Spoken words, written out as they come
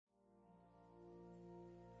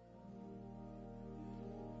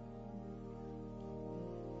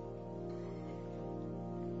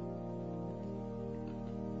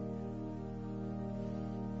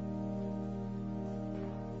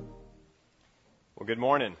Good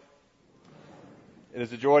morning. It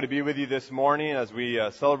is a joy to be with you this morning as we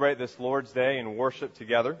celebrate this Lord's Day and worship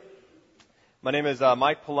together. My name is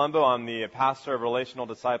Mike Palumbo. I'm the pastor of Relational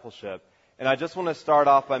Discipleship. And I just want to start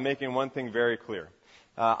off by making one thing very clear.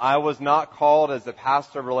 I was not called as the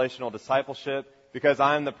pastor of Relational Discipleship because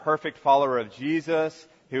I am the perfect follower of Jesus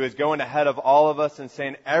who is going ahead of all of us and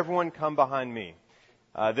saying, everyone come behind me.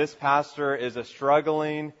 This pastor is a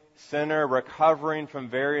struggling sinner recovering from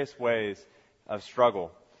various ways of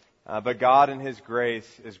struggle. But God in His grace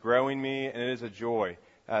is growing me, and it is a joy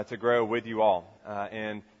to grow with you all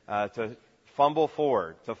and to fall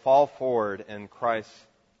forward in Christ's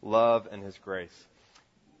love and His grace.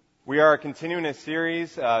 We are continuing a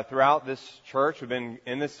series throughout this church. We've been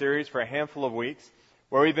in this series for a handful of weeks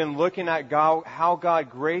where we've been looking at how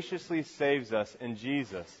God graciously saves us in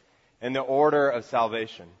Jesus in the order of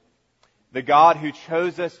salvation. The God who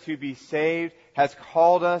chose us to be saved has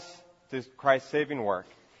called us to Christ's saving work.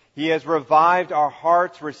 He has revived our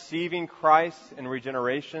hearts, receiving Christ in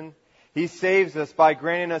regeneration. He saves us by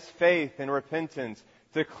granting us faith and repentance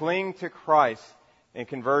to cling to Christ in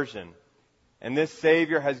conversion. And this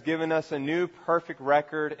Savior has given us a new perfect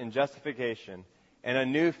record in justification and a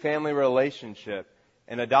new family relationship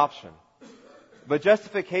in adoption. But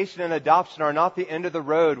justification and adoption are not the end of the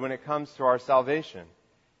road when it comes to our salvation.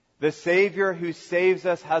 The Savior who saves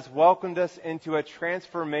us has welcomed us into a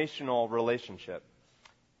transformational relationship.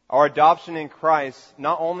 Our adoption in Christ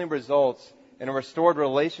not only results in a restored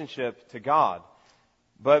relationship to God,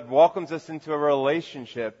 but welcomes us into a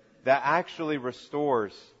relationship that actually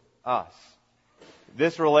restores us.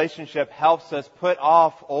 This relationship helps us put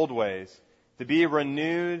off old ways, to be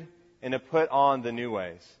renewed, and to put on the new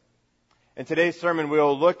ways. In today's sermon, we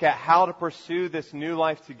will look at how to pursue this new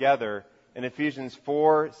life together in Ephesians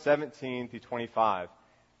 4:17 through 25.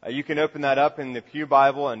 You can open that up in the Pew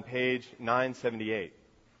Bible on page 978.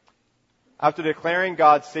 After declaring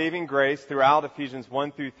God's saving grace throughout Ephesians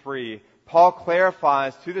 1 through 3, Paul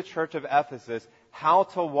clarifies to the church of Ephesus how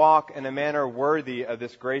to walk in a manner worthy of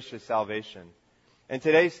this gracious salvation. In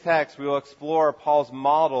today's text, we will explore Paul's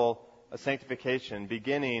model of sanctification,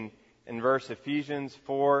 beginning in Ephesians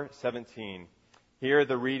 4:17. Hear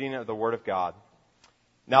the reading of the Word of God.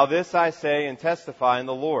 Now this I say and testify in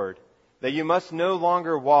the Lord, that you must no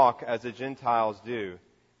longer walk as the Gentiles do,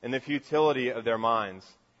 in the futility of their minds.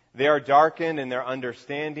 They are darkened in their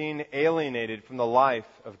understanding, alienated from the life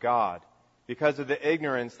of God, because of the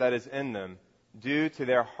ignorance that is in them, due to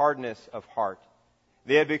their hardness of heart.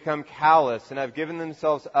 They have become callous and have given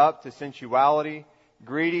themselves up to sensuality,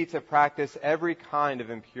 greedy to practice every kind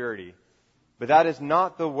of impurity. But that is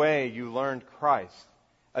not the way you learned Christ,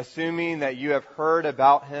 assuming that you have heard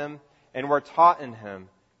about Him and were taught in Him,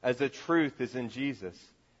 as the truth is in Jesus,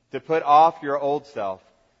 to put off your old self,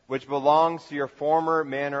 which belongs to your former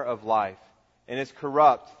manner of life, and is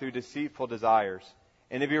corrupt through deceitful desires,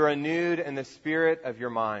 and to be renewed in the spirit of your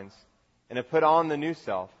minds, and to put on the new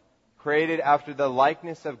self, created after the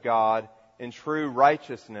likeness of God in true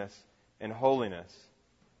righteousness and holiness.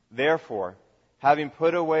 Therefore, having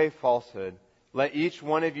put away falsehood, let each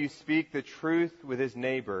one of you speak the truth with his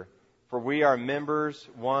neighbor, for we are members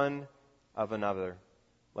one of another.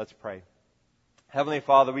 Let's pray. Heavenly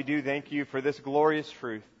Father, we do thank you for this glorious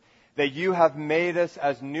truth, that you have made us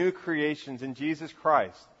as new creations in Jesus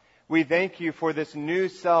Christ. We thank you for this new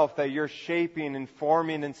self that you're shaping and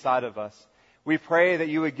forming inside of us. We pray that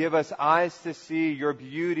you would give us eyes to see your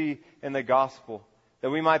beauty in the gospel,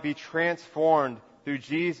 that we might be transformed through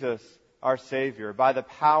Jesus, our Savior, by the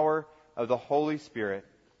power of the Holy Spirit.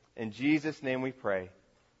 In Jesus' name we pray.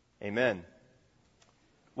 Amen.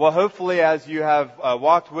 Well, hopefully as you have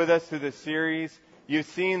walked with us through this series, you've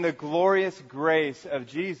seen the glorious grace of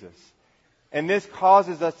Jesus. And this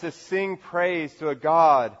causes us to sing praise to a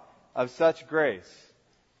God of such grace.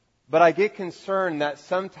 But I get concerned that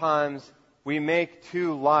sometimes we make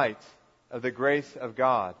too light of the grace of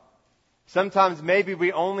God. Sometimes maybe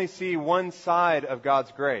we only see one side of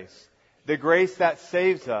God's grace, the grace that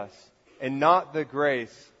saves us, and not the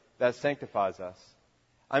grace that sanctifies us.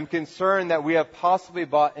 I'm concerned that we have possibly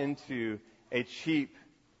bought into a cheap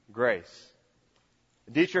grace.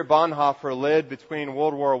 Dietrich Bonhoeffer lived between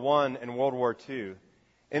World War I and World War II.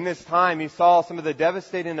 In this time, he saw some of the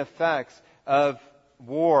devastating effects of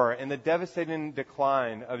war and the devastating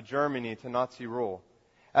decline of Germany to Nazi rule.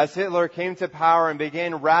 As Hitler came to power and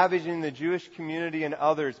began ravaging the Jewish community and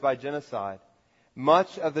others by genocide,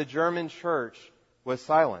 much of the German church was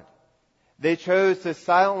silent. They chose to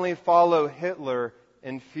silently follow Hitler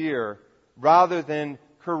in fear rather than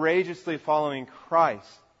courageously following Christ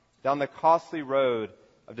down the costly road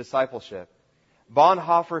of discipleship.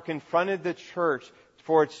 Bonhoeffer confronted the church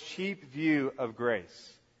for its cheap view of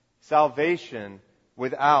grace. Salvation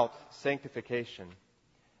without sanctification.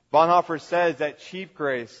 Bonhoeffer says that cheap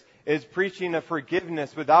grace is preaching of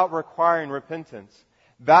forgiveness without requiring repentance,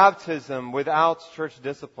 baptism without church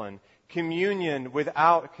discipline, communion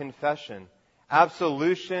without confession,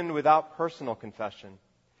 absolution without personal confession.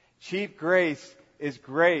 Cheap grace is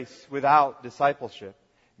grace without discipleship,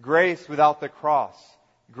 grace without the cross,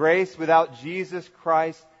 grace without Jesus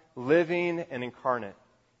Christ living and incarnate.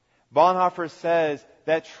 Bonhoeffer says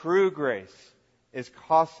that true grace is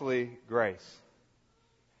costly grace.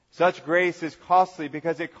 Such grace is costly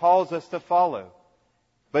because it calls us to follow.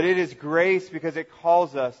 But it is grace because it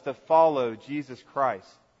calls us to follow Jesus Christ.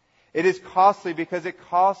 It is costly because it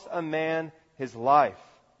costs a man his life.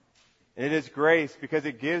 And it is grace because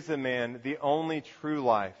it gives a man the only true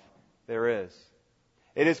life there is.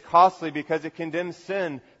 It is costly because it condemns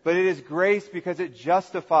sin, but it is grace because it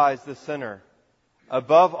justifies the sinner.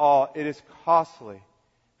 Above all, it is costly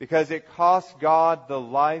because it costs God the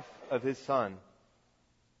life of His Son.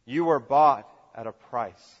 You were bought at a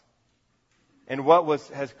price. And what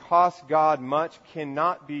has cost God much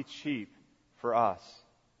cannot be cheap for us.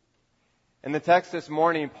 In the text this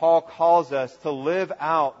morning, Paul calls us to live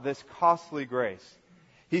out this costly grace.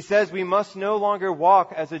 He says we must no longer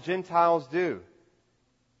walk as the Gentiles do.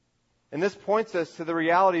 And this points us to the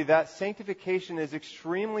reality that sanctification is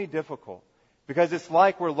extremely difficult because it's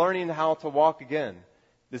like we're learning how to walk again.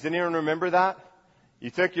 Does anyone remember that? You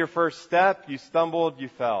took your first step, you stumbled, you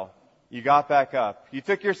fell. You got back up. You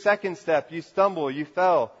took your second step, you stumbled, you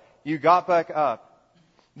fell, you got back up.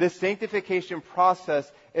 This sanctification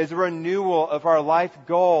process is a renewal of our life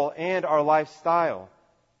goal and our lifestyle,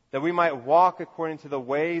 that we might walk according to the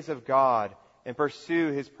ways of God and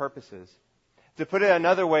pursue His purposes. To put it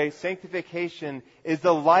another way, sanctification is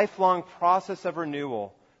the lifelong process of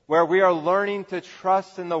renewal, where we are learning to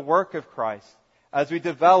trust in the work of Christ as we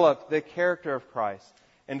develop the character of Christ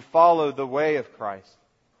and follow the way of Christ.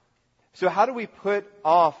 So how do we put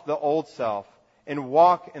off the old self and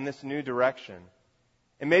walk in this new direction?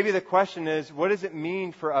 And maybe the question is, what does it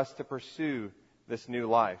mean for us to pursue this new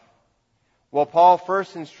life? Well, Paul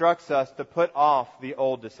first instructs us to put off the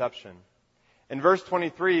old deception. In verse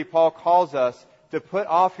 23, Paul calls us to put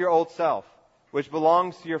off your old self, which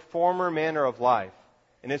belongs to your former manner of life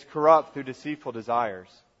and is corrupt through deceitful desires.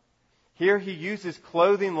 Here he uses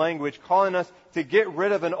clothing language, calling us to get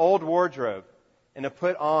rid of an old wardrobe and to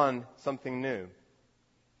put on something new.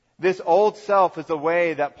 This old self is the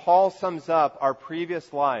way that Paul sums up our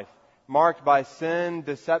previous life, marked by sin,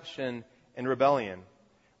 deception, and rebellion.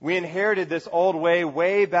 We inherited this old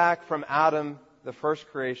way back from Adam, the first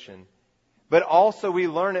creation. But also we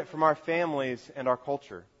learn it from our families and our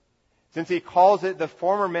culture. Since he calls it the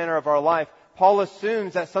former manner of our life, Paul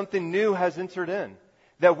assumes that something new has entered in,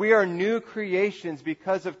 that we are new creations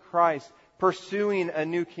because of Christ pursuing a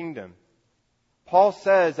new kingdom. Paul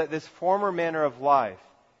says that this former manner of life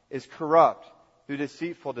is corrupt through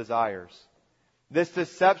deceitful desires. This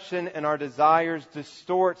deception in our desires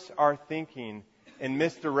distorts our thinking and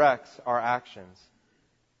misdirects our actions.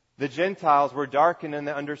 The Gentiles were darkened in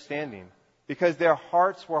their understanding because their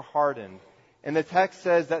hearts were hardened. And the text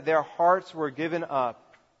says that their hearts were given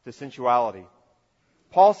up to sensuality.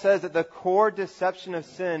 Paul says that the core deception of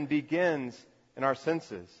sin begins in our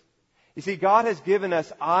senses. You see, God has given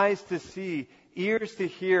us eyes to see, ears to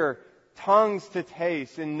hear, tongues to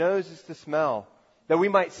taste, and noses to smell, that we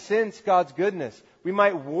might sense God's goodness, we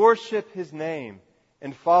might worship His name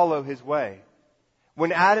and follow His way.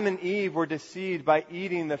 When Adam and Eve were deceived by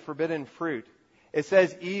eating the forbidden fruit, it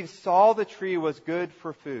says Eve saw the tree was good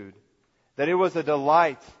for food, that it was a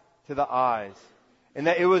delight to the eyes, and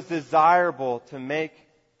that it was desirable to make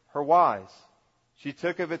her wise. She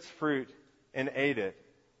took of its fruit and ate it,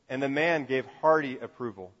 and the man gave hearty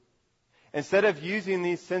approval. Instead of using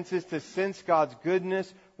these senses to sense God's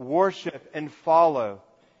goodness, worship, and follow,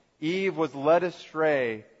 Eve was led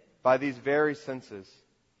astray by these very senses.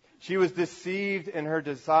 She was deceived in her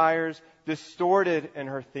desires, distorted in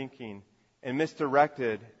her thinking, and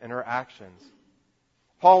misdirected in her actions.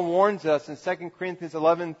 Paul warns us in 2 Corinthians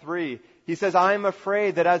 11:3. He says, I am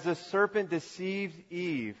afraid that as the serpent deceived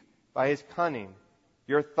Eve by his cunning,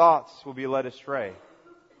 your thoughts will be led astray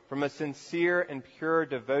from a sincere and pure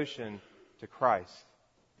devotion to Christ.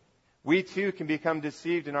 We too can become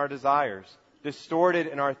deceived in our desires, distorted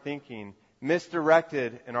in our thinking,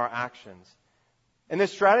 misdirected in our actions. And the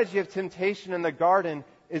strategy of temptation in the garden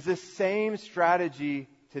is the same strategy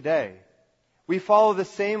today. We follow the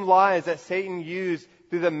same lies that Satan used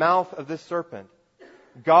through the mouth of this serpent.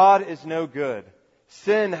 God is no good.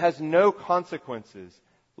 Sin has no consequences.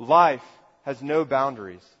 Life has no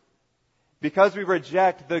boundaries. Because we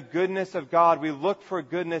reject the goodness of God, we look for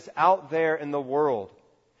goodness out there in the world.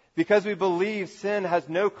 Because we believe sin has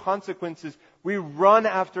no consequences, we run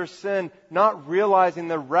after sin, not realizing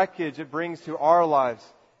the wreckage it brings to our lives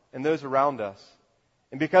and those around us.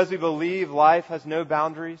 And because we believe life has no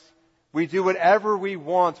boundaries, we do whatever we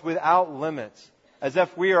want without limits, as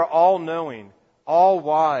if we are all-knowing,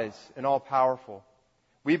 all-wise, and all-powerful.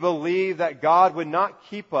 We believe that God would not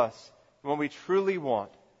keep us when we truly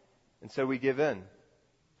want, and so we give in.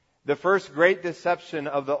 The first great deception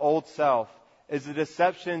of the old self is the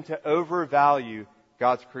deception to overvalue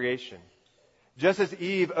God's creation. Just as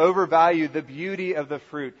Eve overvalued the beauty of the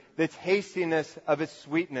fruit, the tastiness of its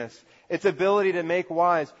sweetness, its ability to make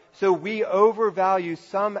wise, so we overvalue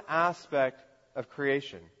some aspect of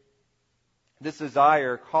creation. This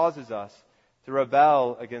desire causes us to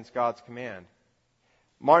rebel against God's command.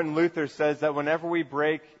 Martin Luther says that whenever we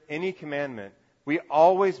break any commandment, we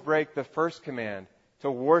always break the first command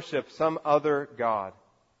to worship some other God.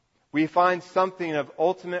 We find something of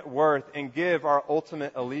ultimate worth and give our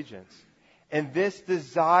ultimate allegiance. And this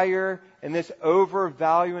desire and this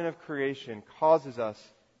overvaluing of creation causes us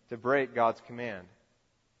to break God's command.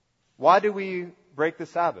 Why do we break the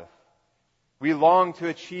Sabbath? We long to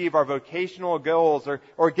achieve our vocational goals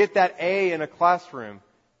or get that A in a classroom.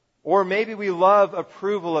 Or maybe we love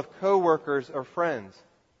approval of coworkers or friends.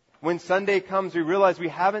 When Sunday comes, we realize we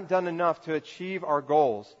haven't done enough to achieve our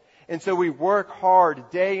goals. And so we work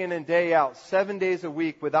hard day in and day out, 7 days a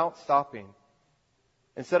week without stopping.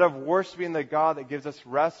 Instead of worshiping the God that gives us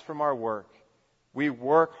rest from our work, we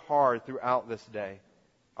work hard throughout this day.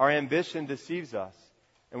 Our ambition deceives us,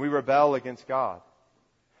 and we rebel against God.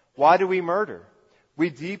 Why do we murder?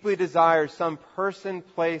 We deeply desire some person,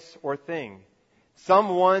 place, or thing.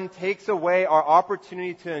 Someone takes away our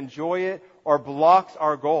opportunity to enjoy it or blocks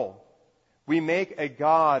our goal. We make a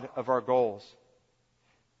god of our goals.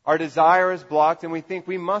 Our desire is blocked and we think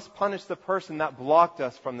we must punish the person that blocked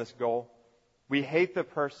us from this goal. We hate the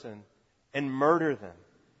person and murder them.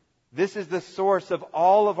 This is the source of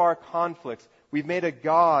all of our conflicts. We've made a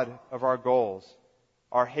god of our goals.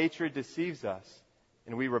 Our hatred deceives us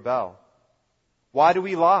and we rebel. Why do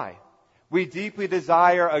we lie? We deeply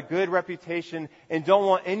desire a good reputation and don't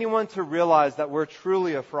want anyone to realize that we're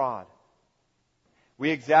truly a fraud.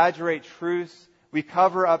 We exaggerate truths, we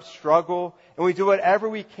cover up struggle, and we do whatever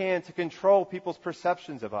we can to control people's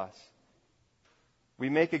perceptions of us. We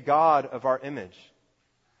make a god of our image.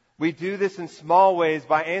 We do this in small ways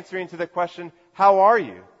by answering to the question, how are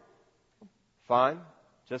you? Fine,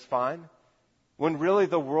 just fine. When really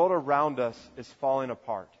the world around us is falling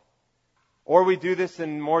apart. Or we do this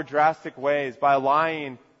in more drastic ways by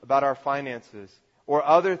lying about our finances or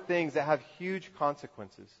other things that have huge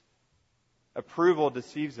consequences. Approval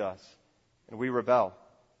deceives us and we rebel.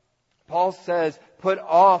 Paul says, put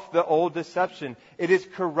off the old deception. It is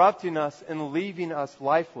corrupting us and leaving us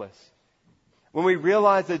lifeless. When we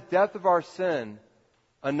realize the depth of our sin,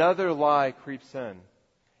 another lie creeps in.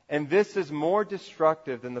 And this is more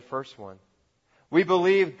destructive than the first one. We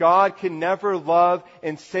believe God can never love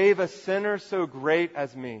and save a sinner so great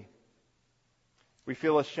as me. We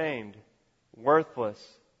feel ashamed, worthless,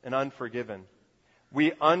 and unforgiven.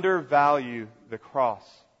 We undervalue the cross.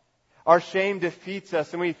 Our shame defeats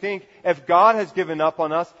us, and we think, if God has given up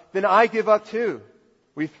on us, then I give up too.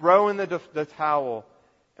 We throw in the towel,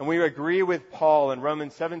 and we agree with Paul in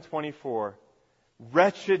Romans 7:24.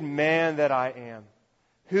 Wretched man that I am,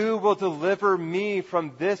 who will deliver me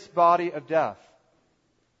from this body of death?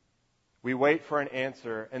 We wait for an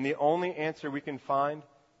answer, and the only answer we can find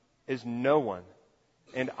is no one.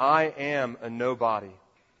 And I am a nobody.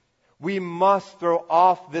 We must throw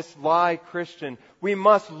off this lie, Christian. We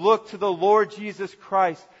must look to the Lord Jesus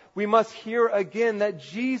Christ. We must hear again that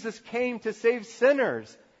Jesus came to save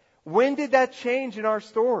sinners. When did that change in our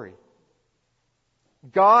story?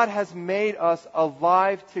 God has made us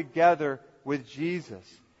alive together with Jesus,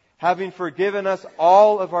 having forgiven us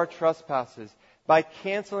all of our trespasses by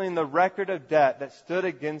canceling the record of debt that stood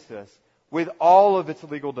against us with all of its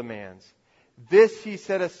legal demands. This He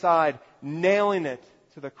set aside, nailing it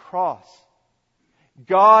to the cross.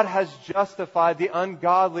 God has justified the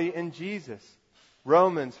ungodly in Jesus.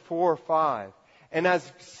 Romans 4:5. And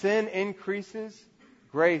as sin increases,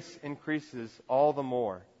 grace increases all the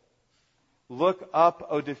more. Look up,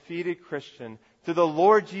 O defeated Christian, to the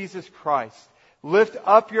Lord Jesus Christ. Lift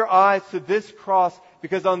up your eyes to this cross,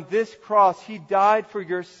 because on this cross He died for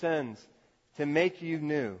your sins to make you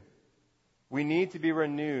new. We need to be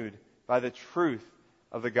renewed by the truth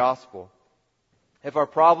of the gospel. If our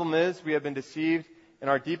problem is we have been deceived in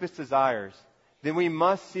our deepest desires, then we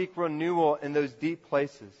must seek renewal in those deep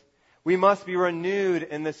places. We must be renewed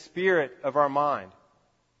in the spirit of our mind.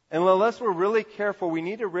 And unless we're really careful, we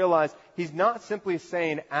need to realize He's not simply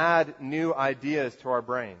saying add new ideas to our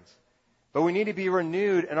brains, but we need to be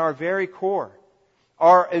renewed in our very core,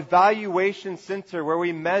 our evaluation center where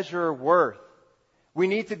we measure worth. We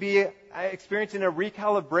need to be experiencing a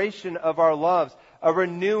recalibration of our loves, a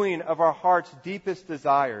renewing of our heart's deepest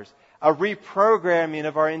desires, a reprogramming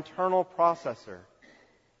of our internal processor.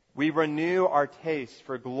 We renew our taste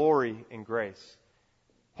for glory and grace.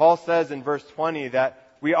 Paul says in verse 20 that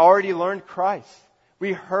we already learned Christ.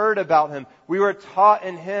 We heard about Him. We were taught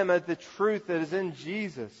in Him as the truth that is in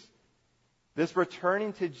Jesus. This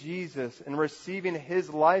returning to Jesus and receiving His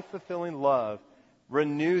life-fulfilling love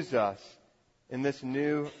renews us in this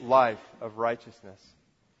new life of righteousness.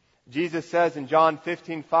 Jesus says in John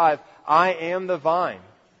 15:5, I am the vine,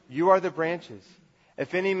 you are the branches.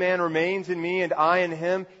 If any man remains in me and I in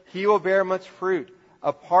him, he will bear much fruit.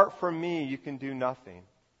 Apart from me, you can do nothing.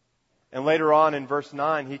 And later on in verse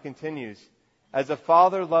 9, He continues, as the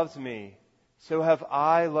Father loves me, so have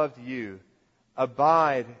I loved you.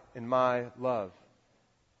 Abide in my love.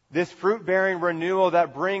 This fruit-bearing renewal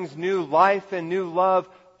that brings new life and new love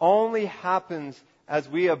only happens as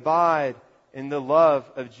we abide in the love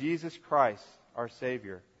of Jesus Christ, our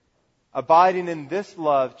Savior. Abiding in this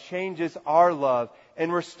love changes our love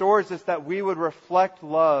and restores us that we would reflect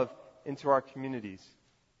love into our communities.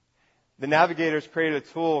 The navigators created a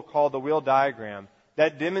tool called the wheel diagram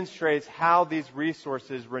that demonstrates how these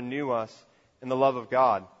resources renew us in the love of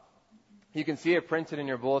God. You can see it printed in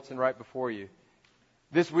your bulletin right before you.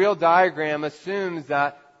 This wheel diagram assumes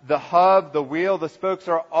that the hub, the wheel, the spokes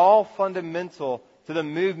are all fundamental to the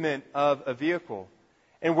movement of a vehicle.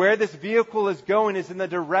 And where this vehicle is going is in the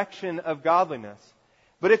direction of godliness.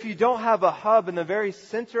 But if you don't have a hub in the very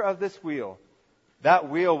center of this wheel, that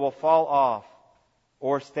wheel will fall off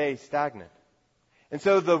or stay stagnant. And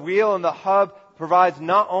so the wheel and the hub provides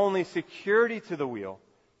not only security to the wheel,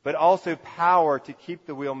 but also power to keep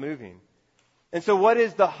the wheel moving. And so what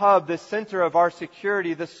is the hub, the center of our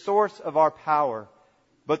security, the source of our power,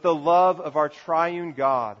 but the love of our triune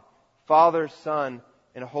God, Father, Son,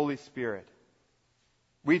 and Holy Spirit?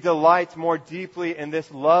 We delight more deeply in this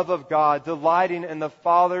love of God, delighting in the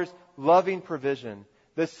Father's loving provision,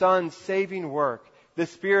 the Son's saving work, the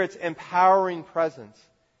Spirit's empowering presence.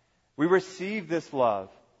 We receive this love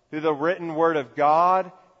through the written Word of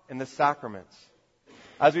God and the sacraments.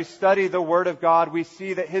 As we study the Word of God, we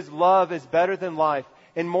see that His love is better than life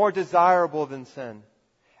and more desirable than sin.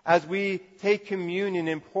 As we take communion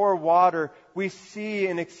and pour water, we see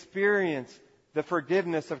and experience the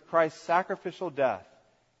forgiveness of Christ's sacrificial death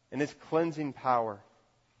and His cleansing power.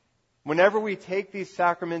 Whenever we take these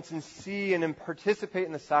sacraments and see and participate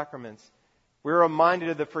in the sacraments, we're reminded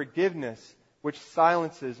of the forgiveness which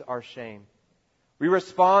silences our shame. We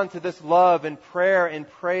respond to this love in prayer and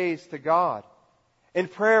praise to God. In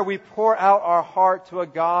prayer, we pour out our heart to a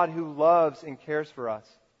God who loves and cares for us.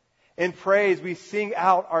 In praise, we sing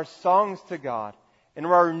out our songs to God, and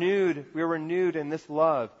we are renewed in this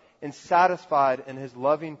love and satisfied in His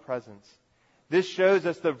loving presence. This shows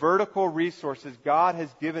us the vertical resources God has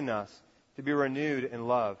given us to be renewed in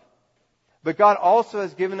love. But God also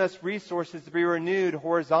has given us resources to be renewed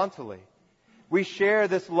horizontally. We share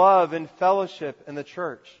this love and fellowship in the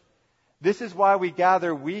church. This is why we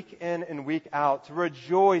gather week in and week out, to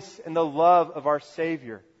rejoice in the love of our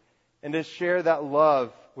Savior and to share that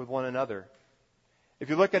love with one another. If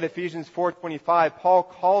you look at Ephesians 4:25, Paul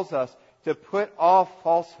calls us to put off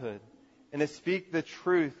falsehood and to speak the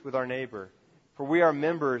truth with our neighbor, for we are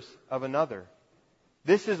members of another.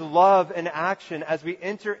 This is love in action as we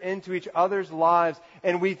enter into each other's lives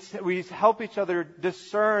and we help each other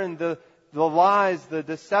discern the lies, the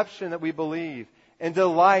deception that we believe, and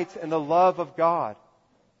delight in the love of God.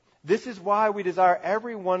 This is why we desire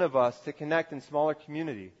every one of us to connect in smaller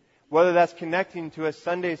community, whether that's connecting to a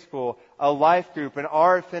Sunday school, a life group, an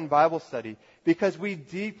RFN Bible study, because we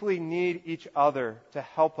deeply need each other to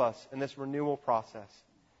help us in this renewal process.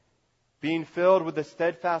 Being filled with the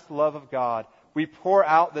steadfast love of God, we pour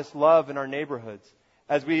out this love in our neighborhoods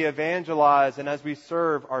as we evangelize and as we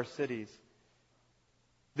serve our cities.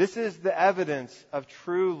 This is the evidence of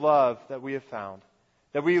true love that we have found,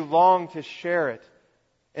 that we long to share it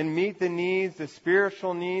and meet the needs, the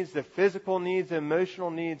spiritual needs, the physical needs, the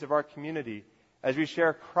emotional needs of our community as we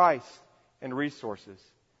share Christ and resources.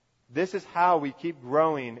 This is how we keep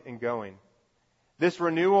growing and going. This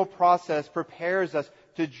renewal process prepares us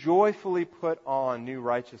to joyfully put on new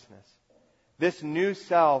righteousness. This new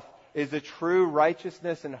self is the true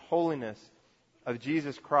righteousness and holiness of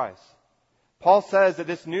Jesus Christ. Paul says that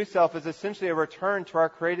this new self is essentially a return to our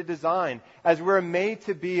created design as we're made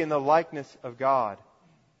to be in the likeness of God.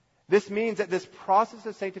 This means that this process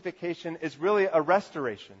of sanctification is really a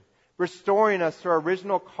restoration, restoring us to our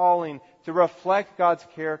original calling to reflect God's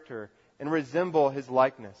character and resemble His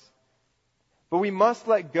likeness. But we must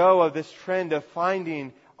let go of this trend of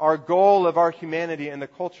finding our goal of our humanity in the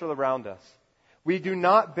culture around us. We do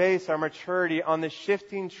not base our maturity on the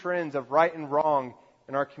shifting trends of right and wrong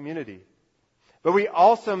in our community. But we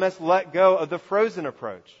also must let go of the frozen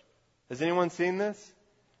approach. Has anyone seen this?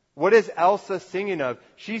 What is Elsa singing of?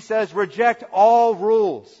 She says, reject all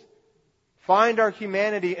rules. Find our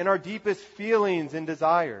humanity in our deepest feelings and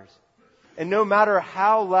desires. And no matter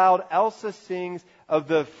how loud Elsa sings of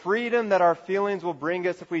the freedom that our feelings will bring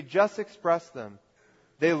us if we just express them,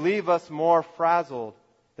 they leave us more frazzled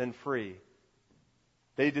than free.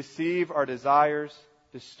 They deceive our desires,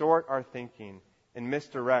 distort our thinking, and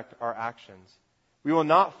misdirect our actions. We will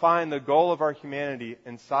not find the goal of our humanity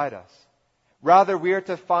inside us. Rather, we are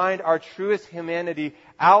to find our truest humanity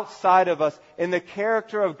outside of us in the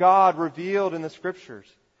character of God revealed in the Scriptures.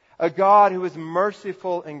 A God who is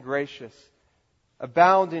merciful and gracious,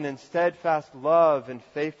 abounding in steadfast love and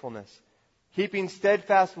faithfulness, keeping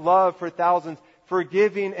steadfast love for thousands,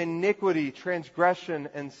 forgiving iniquity, transgression,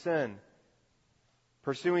 and sin,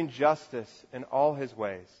 pursuing justice in all His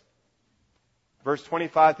ways. Verse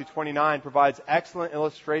 25 through 29 provides excellent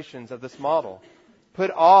illustrations of this model. Put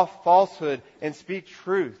off falsehood and speak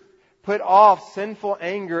truth. Put off sinful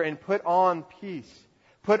anger and put on peace.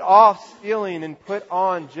 Put off stealing and put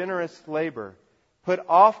on generous labor. Put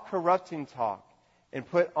off corrupting talk and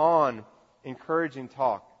put on encouraging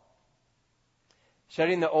talk.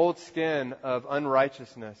 Shedding the old skin of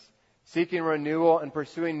unrighteousness, seeking renewal and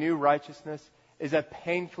pursuing new righteousness is a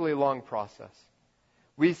painfully long process.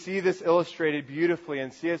 We see this illustrated beautifully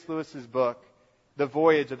in C.S. Lewis's book, The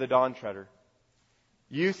Voyage of the Dawn Treader.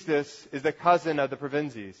 Eustace is the cousin of the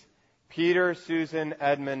Provenzies, Peter, Susan,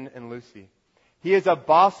 Edmund, and Lucy. He is a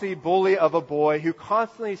bossy bully of a boy who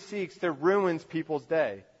constantly seeks to ruin people's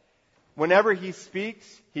day. Whenever he speaks,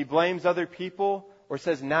 he blames other people or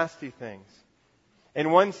says nasty things.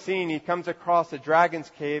 In one scene, he comes across a dragon's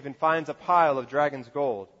cave and finds a pile of dragon's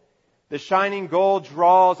gold. The shining gold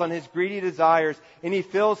draws on his greedy desires, and he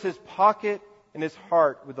fills his pocket and his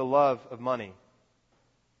heart with the love of money.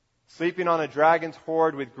 Sleeping on a dragon's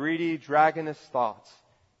hoard with greedy, dragonous thoughts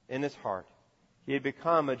in his heart, he had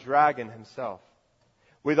become a dragon himself.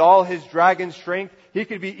 With all his dragon strength, he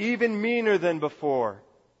could be even meaner than before.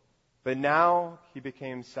 But now he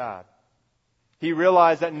became sad. He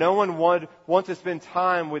realized that no one would want to spend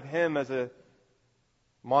time with him as a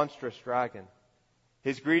monstrous dragon.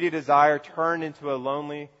 His greedy desire turned into a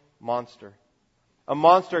lonely monster. A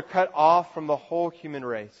monster cut off from the whole human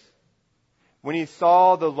race. When he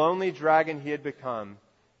saw the lonely dragon he had become,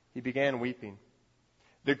 he began weeping.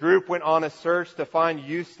 The group went on a search to find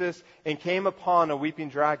Eustace and came upon a weeping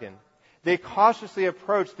dragon. They cautiously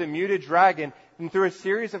approached the muted dragon and through a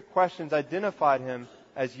series of questions identified him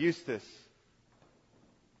as Eustace.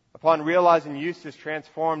 Upon realizing Eustace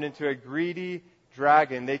transformed into a greedy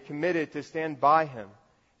dragon, they committed to stand by him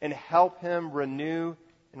and help him renew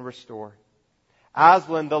and restore.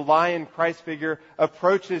 Aslan, the lion Christ figure,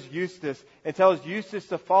 approaches Eustace and tells Eustace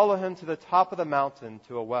to follow him to the top of the mountain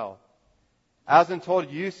to a well. Aslan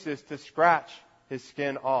told Eustace to scratch his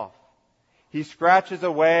skin off. He scratches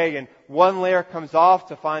away and one layer comes off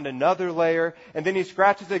to find another layer, and then he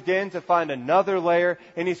scratches again to find another layer,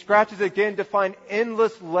 and he scratches again to find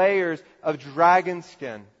endless layers of dragon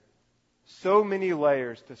skin. So many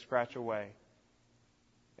layers to scratch away.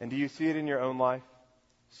 And do you see it in your own life?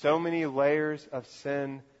 So many layers of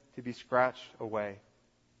sin to be scratched away.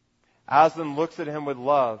 Aslan looks at him with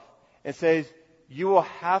love and says, "You will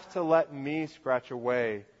have to let me scratch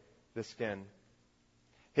away the skin."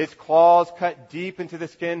 His claws cut deep into the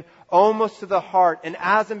skin, almost to the heart, and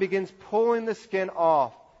Aslan begins pulling the skin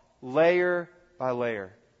off, layer by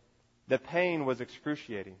layer. The pain was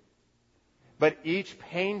excruciating. But each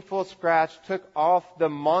painful scratch took off the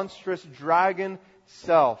monstrous dragon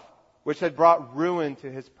self, which had brought ruin to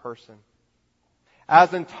his person.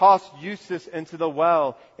 Aslan tossed Eustace into the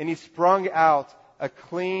well, and he sprung out a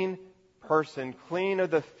clean person, clean of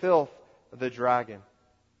the filth of the dragon.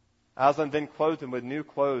 Aslan then clothed him with new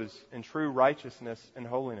clothes in true righteousness and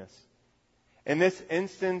holiness. In this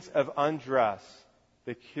instance of undress,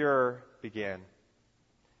 the cure began.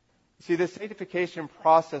 See, the sanctification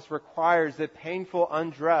process requires the painful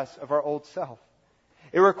undress of our old self.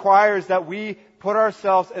 It requires that we put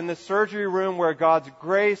ourselves in the surgery room where God's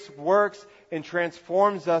grace works and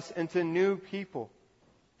transforms us into new people.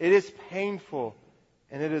 It is painful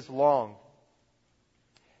and it is long.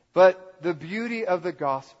 But the beauty of the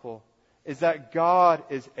gospel is that God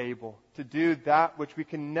is able to do that which we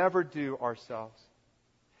can never do ourselves.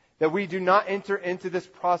 That we do not enter into this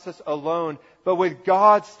process alone, but with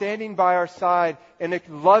God standing by our side and a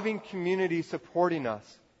loving community supporting us.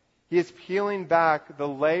 He is peeling back the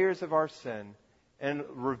layers of our sin and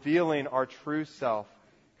revealing our true self,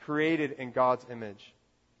 created in God's image.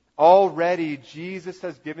 Already, Jesus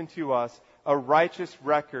has given to us a righteous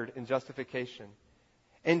record in justification.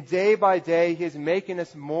 And day by day, He is making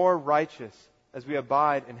us more righteous as we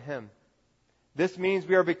abide in Him. This means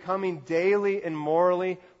we are becoming daily and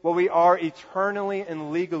morally what we are eternally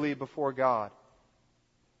and legally before God.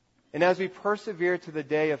 And as we persevere to the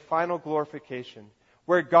day of final glorification,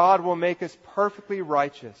 where God will make us perfectly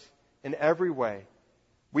righteous in every way,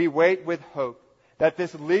 we wait with hope that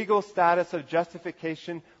this legal status of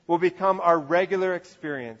justification will become our regular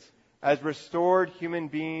experience as restored human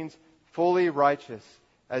beings, fully righteous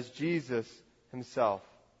as Jesus Himself.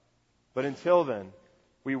 But until then,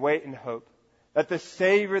 we wait in hope that the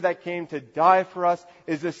Savior that came to die for us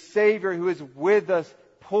is the Savior who is with us,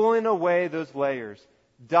 pulling away those layers,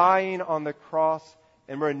 dying on the cross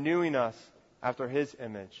and renewing us after His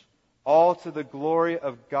image, all to the glory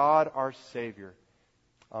of God our Savior.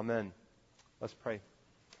 Amen. Let's pray.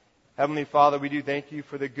 Heavenly Father, we do thank You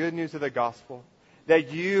for the good news of the gospel,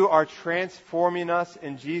 that You are transforming us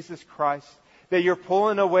in Jesus Christ, that You're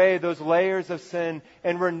pulling away those layers of sin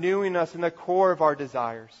and renewing us in the core of our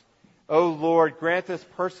desires. O Lord, grant us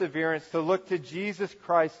perseverance to look to Jesus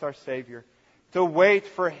Christ our Savior, to wait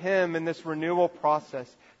for Him in this renewal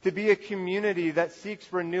process, to be a community that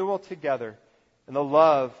seeks renewal together in the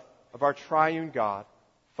love of our triune God,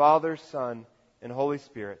 Father, Son, and Holy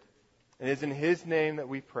Spirit. And it is in His name that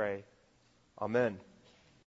we pray. Amen.